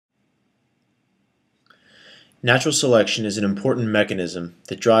Natural selection is an important mechanism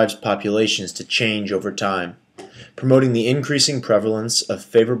that drives populations to change over time, promoting the increasing prevalence of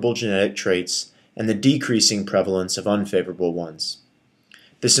favorable genetic traits and the decreasing prevalence of unfavorable ones.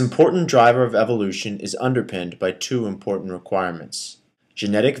 This important driver of evolution is underpinned by two important requirements: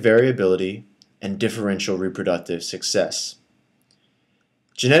 genetic variability and differential reproductive success.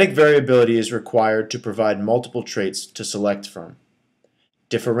 Genetic variability is required to provide multiple traits to select from.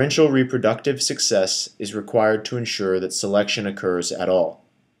 Differential reproductive success is required to ensure that selection occurs at all.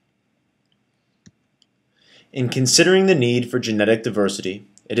 In considering the need for genetic diversity,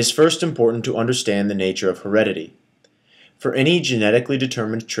 it is first important to understand the nature of heredity. For any genetically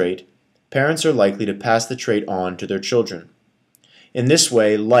determined trait, parents are likely to pass the trait on to their children. In this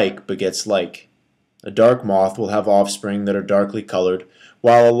way, like begets like. A dark moth will have offspring that are darkly colored,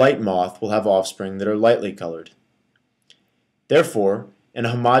 while a light moth will have offspring that are lightly colored. Therefore, in a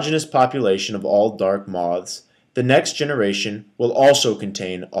homogeneous population of all dark moths, the next generation will also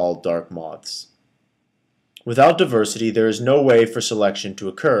contain all dark moths. Without diversity, there is no way for selection to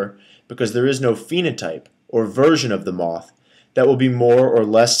occur because there is no phenotype or version of the moth that will be more or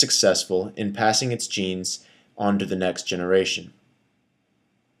less successful in passing its genes on to the next generation.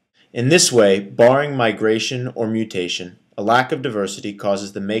 In this way, barring migration or mutation, a lack of diversity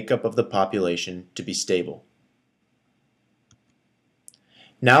causes the makeup of the population to be stable.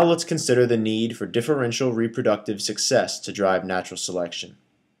 Now let's consider the need for differential reproductive success to drive natural selection.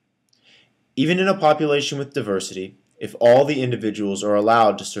 Even in a population with diversity, if all the individuals are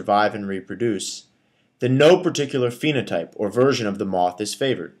allowed to survive and reproduce, then no particular phenotype or version of the moth is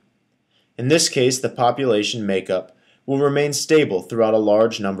favored. In this case, the population makeup will remain stable throughout a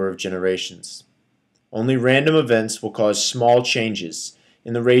large number of generations. Only random events will cause small changes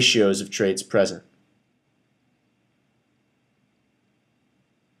in the ratios of traits present.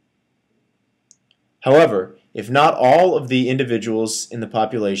 However, if not all of the individuals in the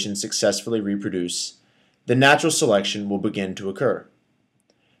population successfully reproduce, then natural selection will begin to occur.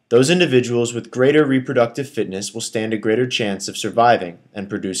 Those individuals with greater reproductive fitness will stand a greater chance of surviving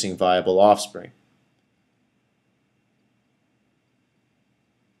and producing viable offspring.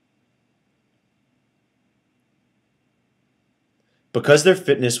 Because their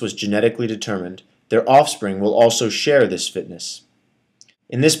fitness was genetically determined, their offspring will also share this fitness.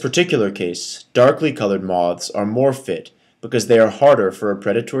 In this particular case, darkly colored moths are more fit because they are harder for a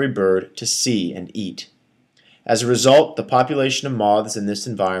predatory bird to see and eat. As a result, the population of moths in this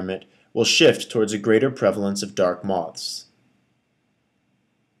environment will shift towards a greater prevalence of dark moths.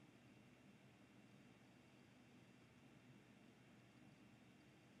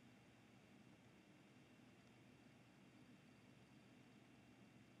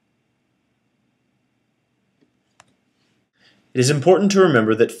 It is important to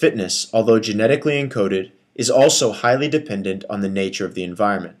remember that fitness, although genetically encoded, is also highly dependent on the nature of the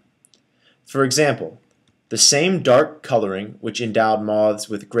environment. For example, the same dark coloring which endowed moths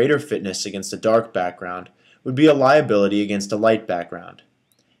with greater fitness against a dark background would be a liability against a light background.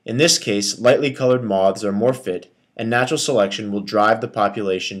 In this case, lightly colored moths are more fit, and natural selection will drive the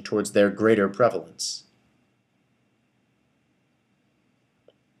population towards their greater prevalence.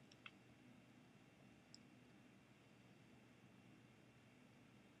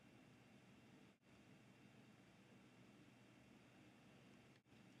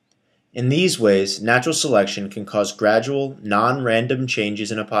 In these ways, natural selection can cause gradual, non-random changes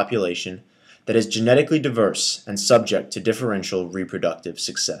in a population that is genetically diverse and subject to differential reproductive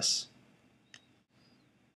success.